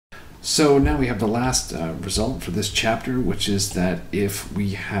So now we have the last result for this chapter, which is that if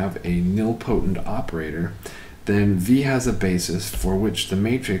we have a nilpotent operator, then V has a basis for which the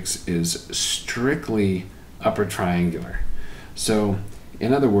matrix is strictly upper triangular. So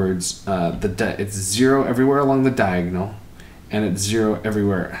in other words, it's 0 everywhere along the diagonal, and it's 0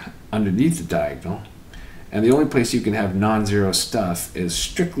 everywhere underneath the diagonal. And the only place you can have non-zero stuff is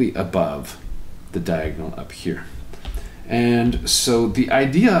strictly above the diagonal up here. And so the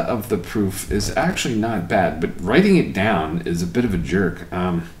idea of the proof is actually not bad, but writing it down is a bit of a jerk.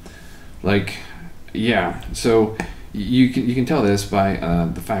 Yeah, so you can tell this by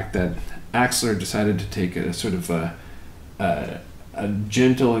the fact that Axler decided to take a sort of a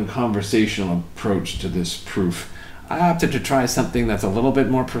gentle and conversational approach to this proof. I opted to try something that's a little bit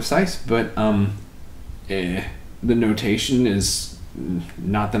more precise, but the notation is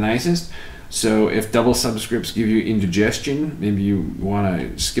not the nicest. So if double subscripts give you indigestion, maybe you want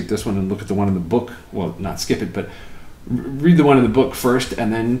to skip this one and look at the one in the book. Well, not skip it, but read the one in the book first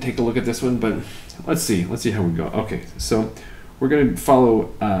and then take a look at this one. But let's see how we go. Okay, so we're going to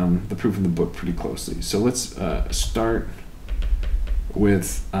follow the proof in the book pretty closely. So let's start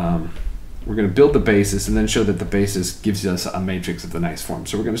with, we're going to build the basis and then show that the basis gives us a matrix of the nice form.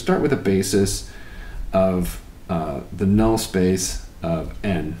 So we're going to start with a basis of the null space of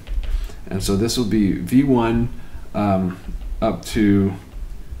n. And so this will be V1 up to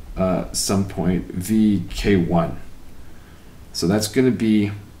some point VK1. So that's going to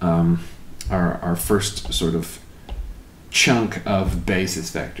be our first sort of chunk of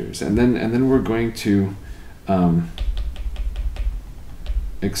basis vectors, and then we're going to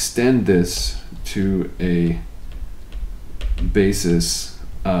extend this to a basis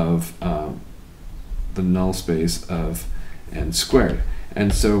of the null space of n squared.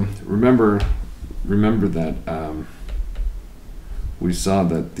 And so remember that we saw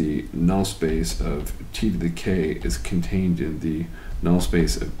that the null space of t to the k is contained in the null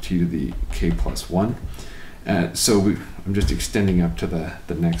space of t to the k plus 1. So I'm just extending up to the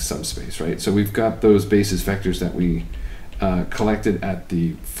next subspace, right? So we've got those basis vectors that we collected at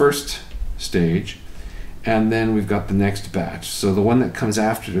the first stage, and then we've got the next batch. So the one that comes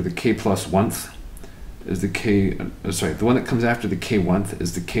after the k plus 1th is the the one that comes after the k1th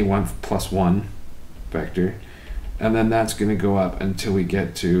is the k1th plus 1 vector, and then that's going to go up until we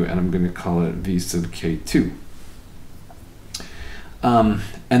get to, and I'm going to call it v sub k2. And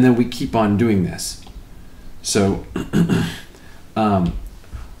then we keep on doing this. So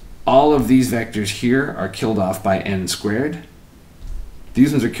all of these vectors here are killed off by n squared.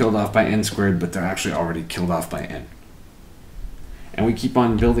 These ones are killed off by n squared, but they're actually already killed off by n. And we keep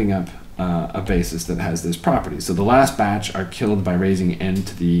on building up a basis that has this property. So the last batch are killed by raising n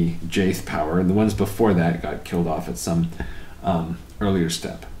to the jth power, and the ones before that got killed off at some earlier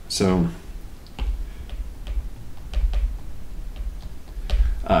step. So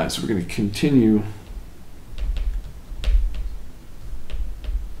we're going to continue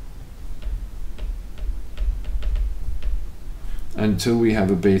until we have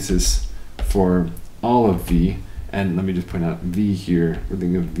a basis for all of V. And let me just point out V here, we're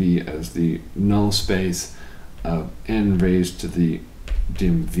thinking of V as the null space of n raised to the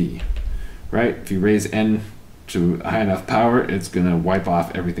dim V, right? If you raise n to a high enough power, it's going to wipe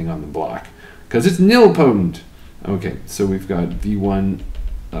off everything on the block because it's nilpotent. Okay, so we've got V1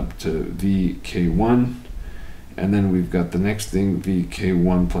 up to VK1, and then we've got the next thing,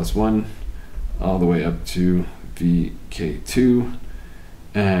 VK1 plus 1, all the way up to VK2,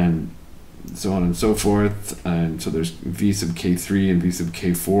 and so on and so forth. And so there's v sub k3 and v sub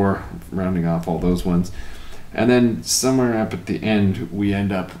k4, rounding off all those ones. And then somewhere up at the end, we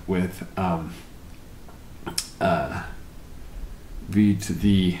end up with v to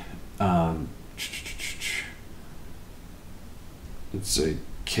the, let's say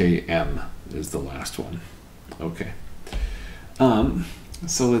km is the last one. Okay.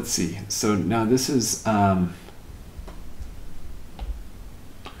 So let's see. So now this is,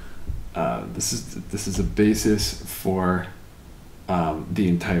 this is a basis for the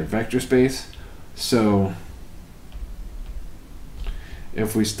entire vector space. So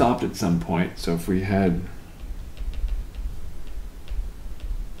if we stopped at some point, so if we had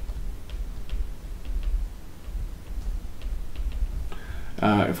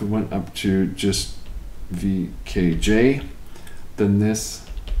if we went up to just vkj, then this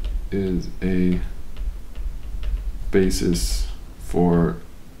is a basis for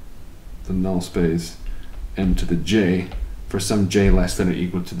the null space n to the j for some j less than or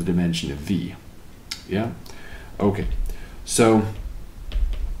equal to the dimension of v. Yeah? Okay. So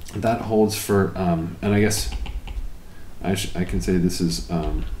that holds for, and I guess I can say this is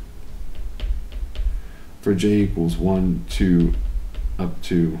for j equals 1, 2, up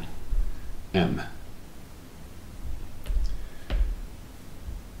to m.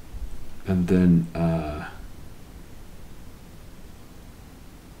 And then,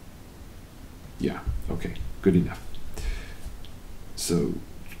 yeah, okay, good enough. So,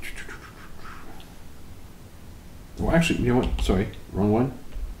 well, actually, you know what? Sorry, wrong one.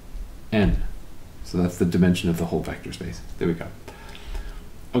 N. So that's the dimension of the whole vector space. There we go.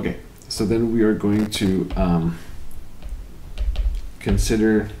 Okay, so then we are going to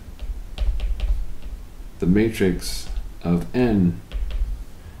consider the matrix of N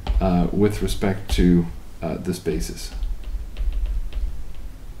with respect to this basis.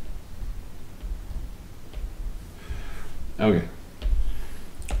 Okay.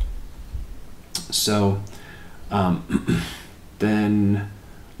 So then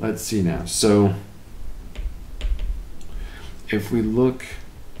let's see now. So if we look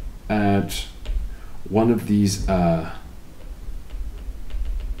at one of these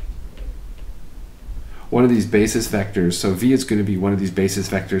basis vectors, so V is going to be one of these basis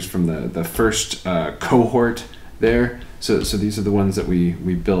vectors from the first cohort there. So these are the ones that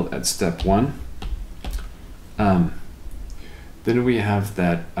we built at step 1. Then we have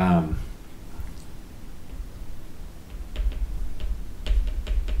that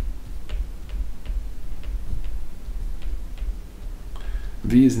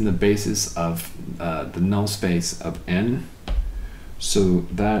V is in the basis of the null space of N. So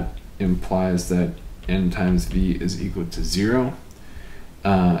that implies that N times V is equal to 0.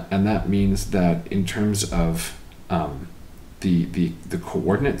 And that means that in terms of the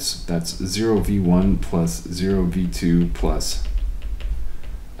coordinates, that's 0v1 plus 0v2 plus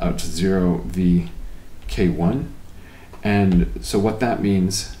out to 0vk1. And so what that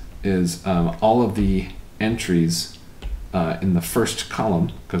means is all of the entries in the first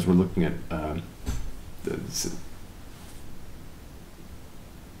column, because we're looking at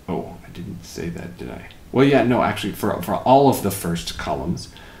oh, I didn't say that, did I? Well, yeah, no, actually, for all of the first columns,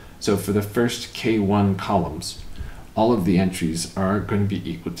 so for the first k1 columns, all of the entries are going to be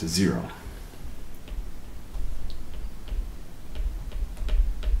equal to 0.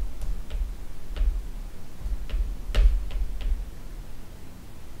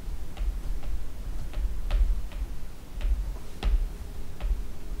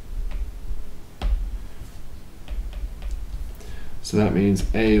 So that means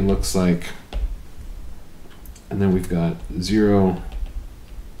A looks like, and then we've got 0,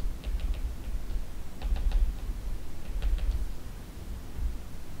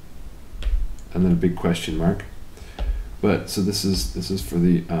 and then a big question mark. But so this is for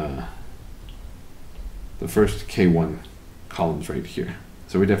the first K1 columns right here.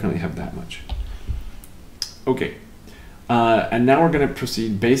 So we definitely have that much. Okay. And now we're going to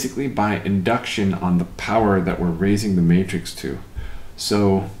proceed basically by induction on the power that we're raising the matrix to.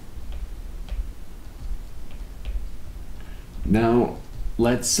 So now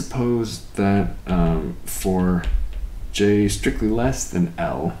let's suppose that for j strictly less than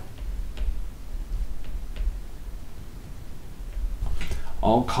L,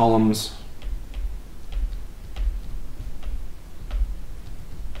 all columns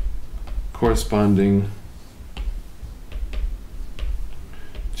corresponding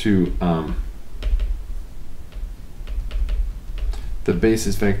to the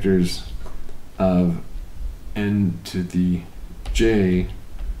basis vectors of n to the j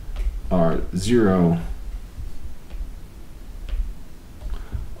are 0,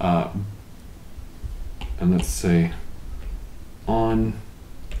 and let's say on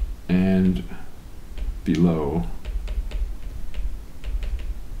and below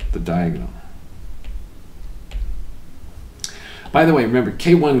the diagonal. By the way, remember,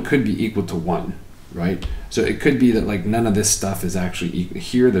 K1 could be equal to 1, right? So it could be that like none of this stuff is actually equal.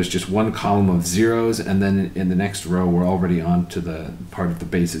 Here there's just one column of zeros, and then in the next row we're already on to the part of the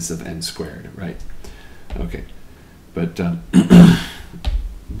basis of n squared, right? Okay, but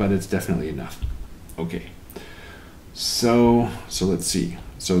but it's definitely enough. Okay, so let's see.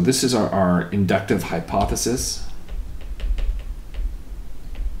 So this is our inductive hypothesis.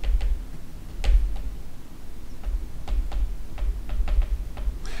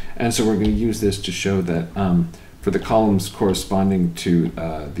 And so we're going to use this to show that for the columns corresponding to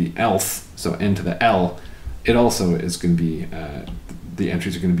the Lth, so n to the L, it also is going to be, the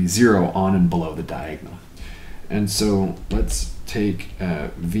entries are going to be 0 on and below the diagonal. And so let's take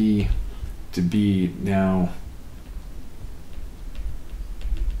V to be now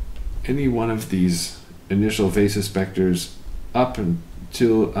any one of these initial basis vectors up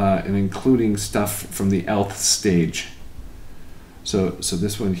until and including stuff from the Lth stage. So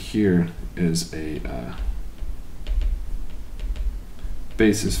this one here is a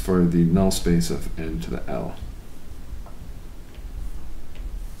basis for the null space of n to the L.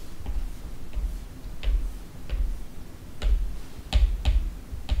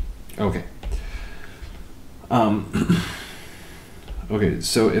 Okay. Okay,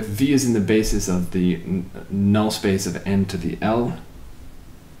 so if V is in the basis of the null space of n to the L,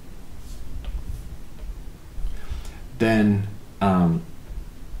 then n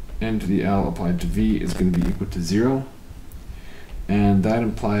to the L applied to V is going to be equal to 0. And that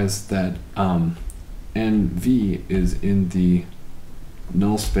implies that NV is in the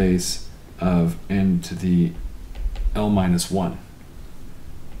null space of n to the L minus 1.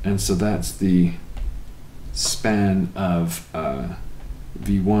 And so that's the span of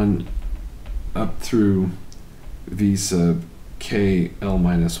V1 up through V sub k L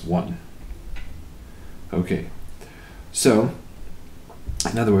minus 1. Okay, so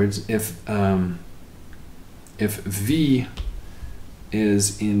in other words, if V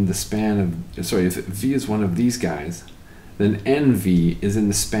is in the span of, sorry, if V is one of these guys, then NV is in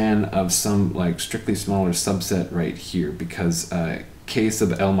the span of some like strictly smaller subset right here, because k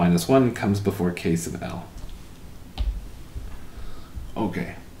sub L minus 1 comes before k sub L.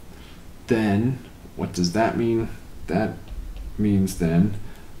 Okay, then what does that mean? That means then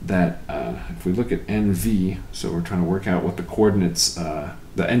that if we look at NV, so we're trying to work out what the coordinates,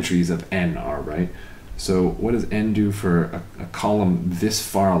 the entries of n are, right? So what does n do for a column this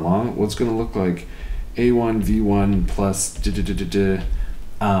far along? Well, it's going to look like A1 V1 plus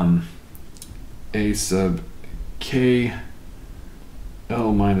A sub k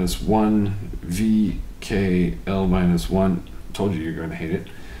L minus 1 V k L minus 1. Told you you're going to hate it.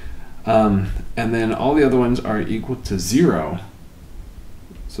 And then all the other ones are equal to 0.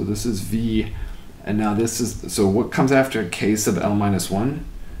 So this is V, and now this is, so what comes after k sub L minus 1?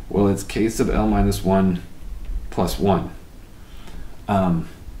 Well, it's k sub L minus 1 plus 1.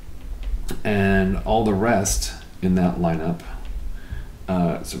 And all the rest in that lineup,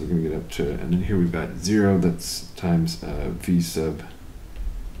 so we're going to get up to, and then here we've got 0, that's times V sub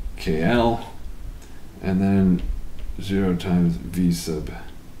KL, and then 0 times V sub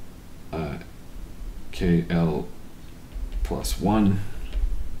KL plus 1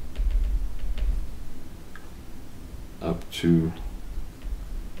 up to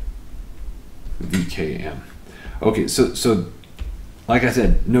VKM. Okay, so like I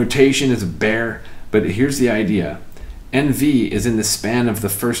said, notation is a bear, but here's the idea. NV is in the span of the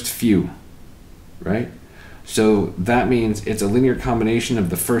first few, right? So that means it's a linear combination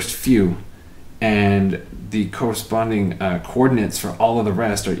of the first few, and the corresponding coordinates for all of the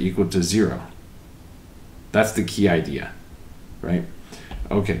rest are equal to 0. That's the key idea, right?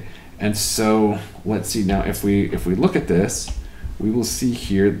 Okay, and so let's see now, if we look at this, we will see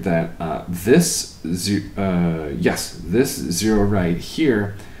here that this 0 right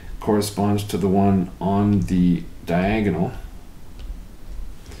here corresponds to the one on the diagonal,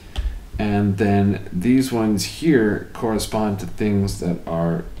 and then these ones here correspond to things that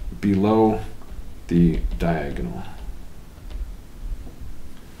are below the diagonal.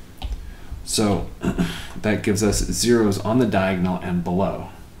 So that gives us zeros on the diagonal and below.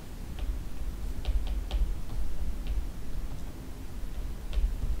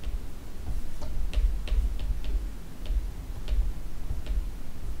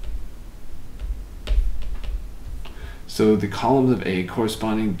 So the columns of A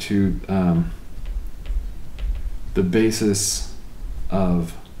corresponding to the basis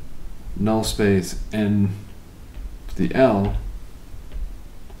of null space n to the L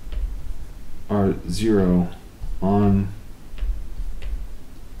are 0 on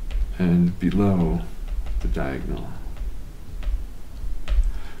and below the diagonal.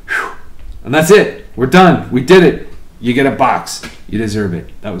 Whew. And that's it. We're done. We did it. You get a box. You deserve it.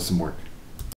 That was some work.